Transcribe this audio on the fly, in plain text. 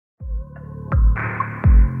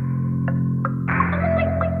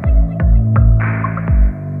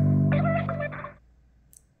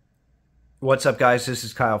What's up, guys? This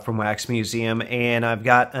is Kyle from Wax Museum, and I've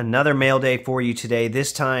got another mail day for you today.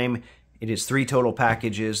 This time, it is 3 total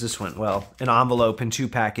packages. This one, well, an envelope and 2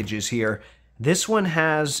 packages here. This one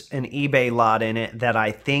has an eBay lot in it that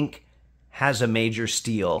I think has a major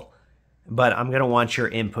steal, but I'm going to want your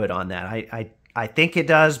input on that. I think it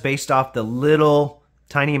does, based off the little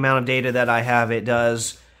tiny amount of data that I have, it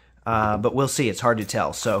does, but we'll see. It's hard to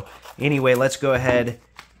tell. So anyway, let's go ahead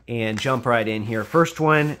and jump right in here. First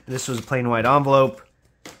one, this was a plain white envelope.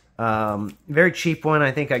 Very cheap one.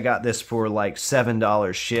 I think I got this for like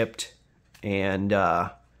 $7 shipped. And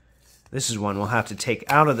this is one we'll have to take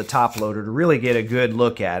out of the top loader to really get a good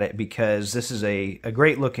look at it, because this is a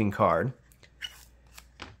great looking card.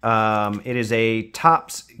 It is a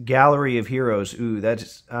Topps Gallery of Heroes. Ooh,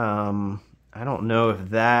 that's, I don't know if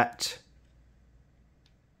that...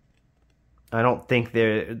 I don't think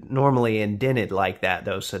they're normally indented like that,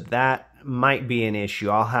 though, so that might be an issue.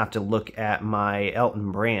 I'll have to look at my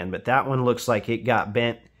Elton Brand, but that one looks like it got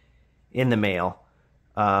bent in the mail.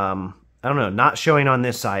 I don't know, not showing on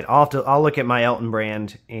this side. I'll look at my Elton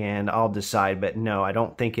Brand and I'll decide, but no, I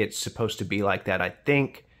don't think it's supposed to be like that. I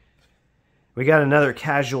think we got another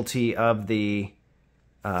casualty of the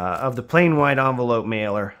plain white envelope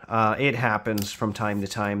mailer. It happens from time to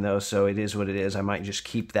time, though, so it is what it is. I might just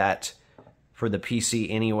keep that for the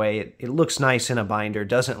PC anyway. It looks nice in a binder.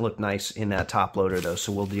 Doesn't look nice in that top loader, though,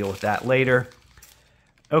 so we'll deal with that later.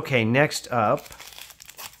 Okay, next up,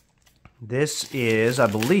 this is, I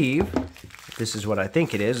believe, this is what I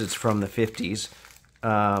think it is. It's from the 50s.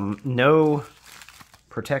 No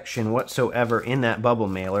protection whatsoever in that bubble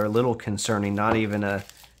mailer. A little concerning. Not even a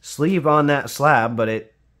sleeve on that slab, but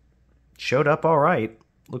it showed up all right.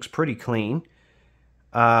 Looks pretty clean.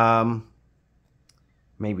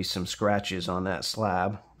 Maybe some scratches on that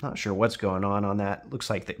slab. Not sure what's going on that. Looks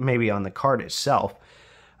like maybe on the card itself.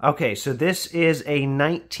 Okay, so this is a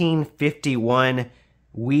 1951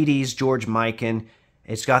 Wheaties George Mikan.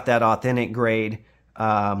 It's got that authentic grade.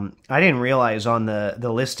 I didn't realize on the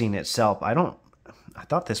listing itself. I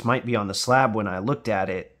thought this might be on the slab when I looked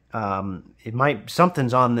at it.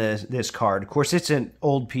 Something's on this card. Of course, it's an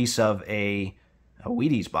old piece of a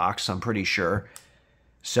Wheaties box, I'm pretty sure.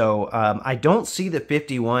 So I don't see the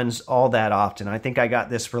 51s all that often. I think I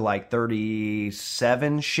got this for like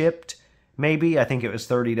 $37 shipped, maybe. I think it was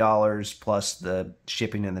 $30 plus the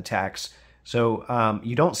shipping and the tax. So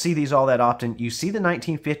you don't see these all that often. You see the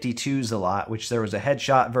 1952s a lot, which there was a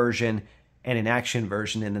headshot version and an action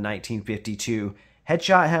version in the 1952.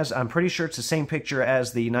 Headshot has, I'm pretty sure it's the same picture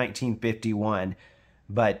as the 1951.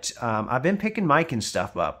 But I've been picking Mikan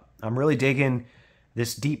stuff up. I'm really digging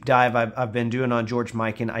this deep dive I've been doing on George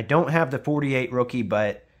Mikan. I don't have the 48 rookie,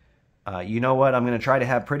 but you know what? I'm going to try to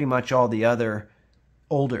have pretty much all the other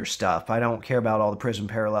older stuff. I don't care about all the Prism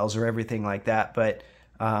Parallels or everything like that, but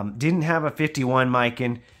didn't have a 51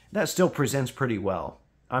 Mikan. That still presents pretty well.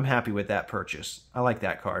 I'm happy with that purchase. I like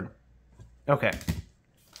that card. Okay.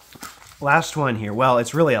 Last one here. Well,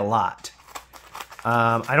 it's really a lot.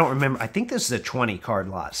 I don't remember. I think this is a 20 card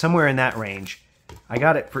lot, somewhere in that range. I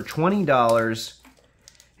got it for $20.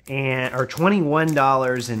 Or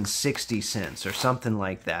 $21.60 or something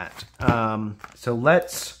like that. So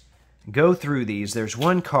let's go through these. There's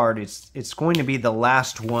one card. It's going to be the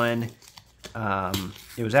last one.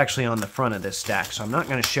 It was actually on the front of this stack, so I'm not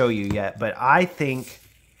going to show you yet. But I think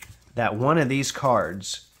that one of these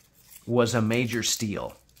cards was a major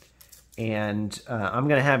steal. And I'm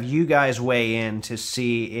going to have you guys weigh in to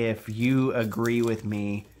see if you agree with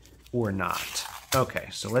me or not. Okay,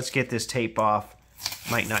 so let's get this tape off.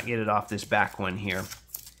 Might not get it off this back one here.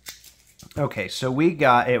 Okay, so we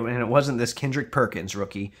got it, and it wasn't this Kendrick Perkins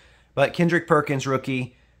rookie, but Kendrick Perkins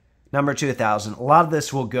rookie, number 2,000. A lot of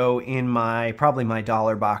this will go in probably my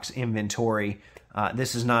dollar box inventory.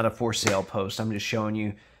 This is not a for sale post. I'm just showing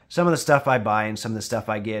you some of the stuff I buy and some of the stuff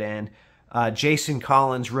I get in. Jason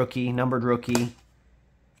Collins rookie, numbered rookie.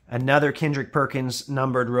 Another Kendrick Perkins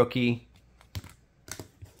numbered rookie.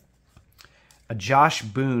 A Josh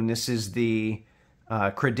Boone. This is the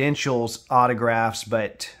credentials autographs,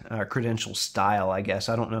 but credential style, I guess.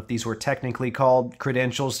 I don't know if these were technically called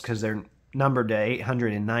credentials because they're numbered to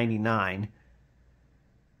 899.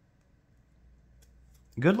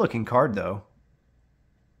 Good looking card, though.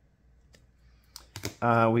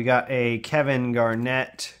 We got a Kevin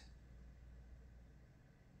Garnett.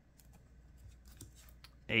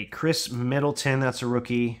 A Chris Middleton, that's a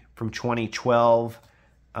rookie from 2012.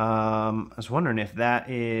 I was wondering if that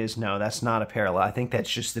is... No, that's not a parallel. I think that's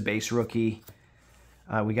just the base rookie.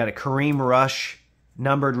 We got a Kareem Rush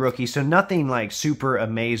numbered rookie. So nothing like super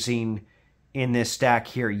amazing in this stack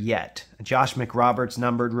here yet. Josh McRoberts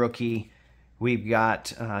numbered rookie. We've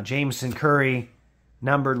got Jameson Curry,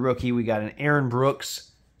 numbered rookie. We got an Aaron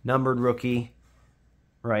Brooks, numbered rookie.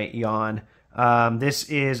 Right, yawn. This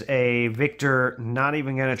is a Victor, not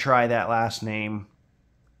even going to try that last name.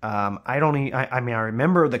 I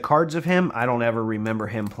remember the cards of him. I don't ever remember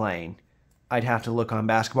him playing. I'd have to look on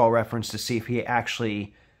Basketball Reference to see if he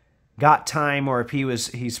actually got time or if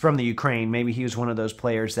he's from the Ukraine. Maybe he was one of those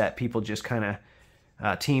players that people just kind of,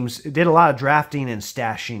 teams did a lot of drafting and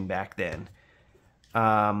stashing back then.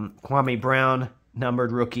 Kwame Brown,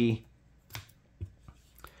 numbered rookie.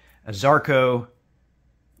 A Zarko,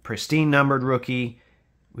 pristine numbered rookie.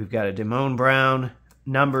 We've got a Damone Brown,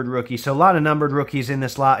 numbered rookie. So a lot of numbered rookies in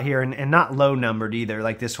this lot here, and not low numbered either.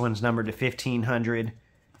 Like this one's numbered to 1,500.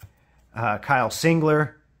 Kyle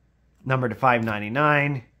Singler, numbered to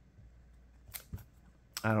 599.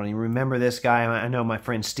 I don't even remember this guy. I know my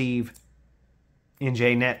friend Steve,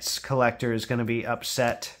 NJ Nets collector, is going to be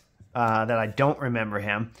upset that I don't remember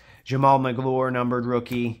him. Jamal McGlure, numbered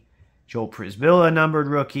rookie. Joel Prisbilla, numbered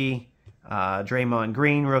rookie. Draymond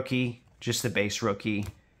Green, rookie. Just the base rookie.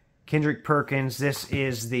 Kendrick Perkins, this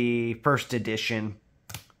is the first edition,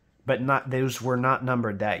 but those were not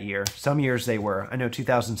numbered that year. Some years they were. I know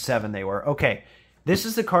 2007 they were. Okay, this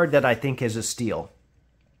is the card that I think is a steal.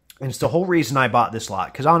 And it's the whole reason I bought this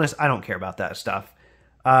lot. Because honest, I don't care about that stuff.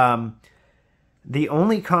 The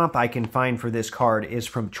only comp I can find for this card is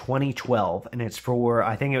from 2012. And it's for,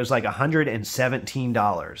 I think it was like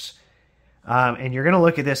 $117. And you're going to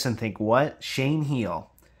look at this and think, what? Shane Heal.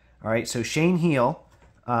 All right, so Shane Heal,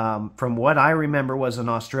 from what I remember, was an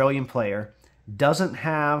Australian player. Doesn't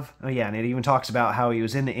have, oh yeah, and it even talks about how he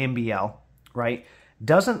was in the NBL, right?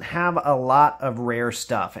 Doesn't have a lot of rare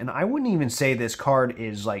stuff. And I wouldn't even say this card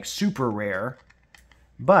is like super rare,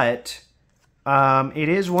 but it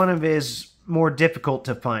is one of his more difficult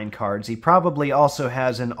to find cards. He probably also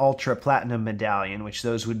has an Ultra Platinum Medallion, which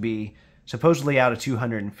those would be supposedly out of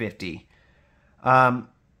 250.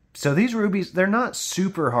 So these rubies, they're not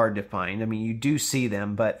super hard to find. I mean, you do see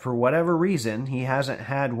them, but for whatever reason, he hasn't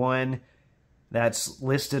had one that's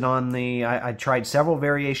listed on the... I tried several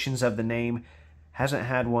variations of the name. Hasn't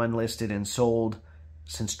had one listed and sold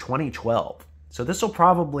since 2012. So this will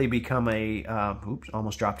probably become a... oops,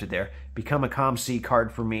 almost dropped it there. Become a COMC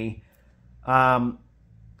card for me.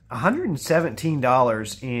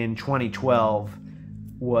 $117 in 2012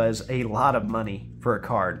 was a lot of money for a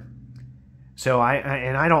card. So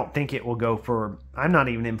I don't think it will go for, I'm not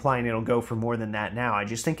even implying it'll go for more than that now. I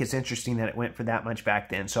just think it's interesting that it went for that much back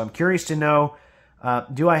then. So I'm curious to know,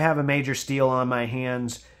 do I have a major steal on my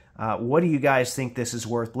hands? What do you guys think this is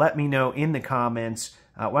worth? Let me know in the comments.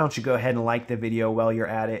 Why don't you go ahead and like the video while you're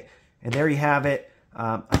at it. And there you have it.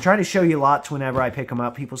 I try to show you lots whenever I pick them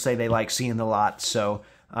up. People say they like seeing the lots. So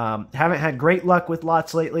haven't had great luck with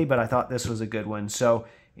lots lately, but I thought this was a good one. So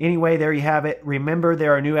anyway, there you have it. Remember,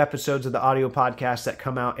 there are new episodes of the audio podcast that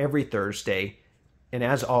come out every Thursday. And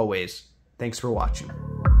as always, thanks for watching.